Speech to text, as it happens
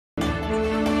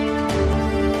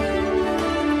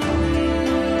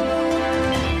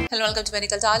Hello and welcome to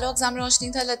Medical Dialogues. I'm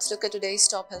Roshni Dhar. Let's look at today's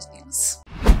top health news.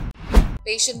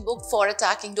 Patient booked for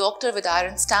attacking doctor with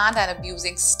iron stand and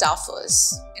abusing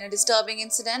staffers. In a disturbing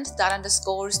incident that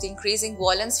underscores the increasing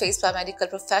violence faced by medical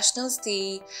professionals,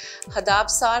 the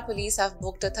Hadapsar police have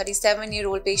booked a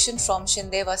 37-year-old patient from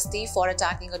Shinde Vasti for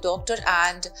attacking a doctor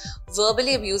and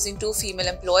verbally abusing two female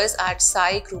employees at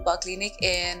Sai Krupa Clinic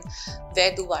in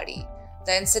Vaiduwadi.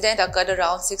 The incident occurred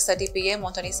around 6:30 p.m.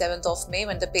 on 27th of May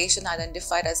when the patient,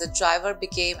 identified as a driver,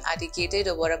 became agitated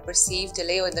over a perceived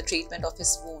delay in the treatment of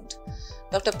his wound.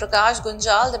 Dr. Prakash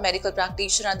Gunjal, the medical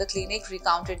practitioner at the clinic,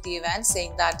 recounted the event,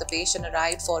 saying that the patient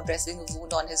arrived for dressing a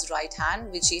wound on his right hand,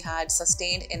 which he had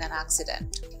sustained in an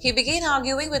accident. He began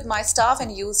arguing with my staff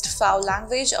and used foul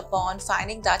language upon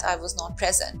finding that I was not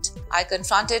present. I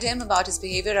confronted him about his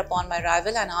behavior upon my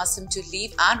arrival and asked him to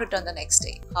leave and return the next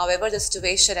day. However, the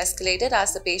situation escalated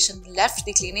as the patient left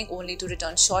the clinic only to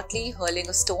return shortly, hurling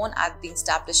a stone at the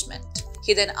establishment.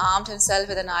 He then armed himself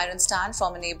with an iron stand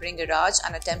from a neighboring garage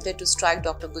and attempted to strike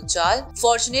Dr. Gunjal.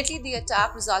 Fortunately, the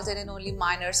attack resulted in only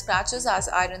minor scratches as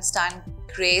iron stand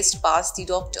grazed past the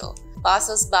doctor.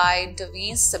 Passers-by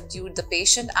intervened, subdued the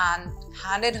patient and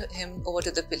handed him over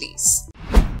to the police.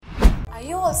 Are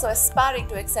you also aspiring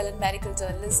to excel in medical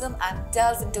journalism and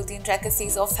delve into the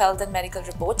intricacies of health and medical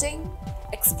reporting?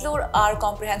 Explore our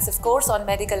comprehensive course on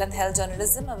medical and health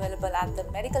journalism available at the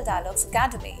Medical Dialogues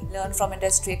Academy. Learn from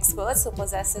industry experts who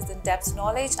possess in-depth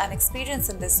knowledge and experience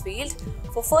in this field.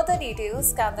 For further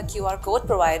details, scan the QR code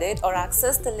provided or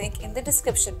access the link in the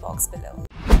description box below.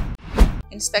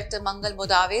 Inspector Mangal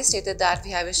Modave stated that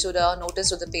we have issued a notice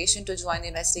to the patient to join the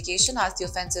investigation. As the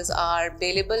offences are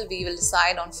bailable, we will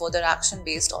decide on further action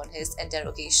based on his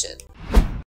interrogation.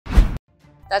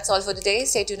 That's all for today.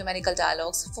 Stay tuned to Medical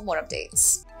Dialogues for more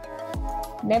updates.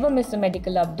 Never miss a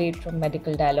medical update from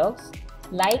Medical Dialogues.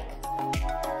 Like,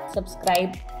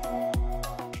 subscribe,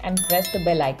 and press the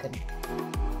bell icon.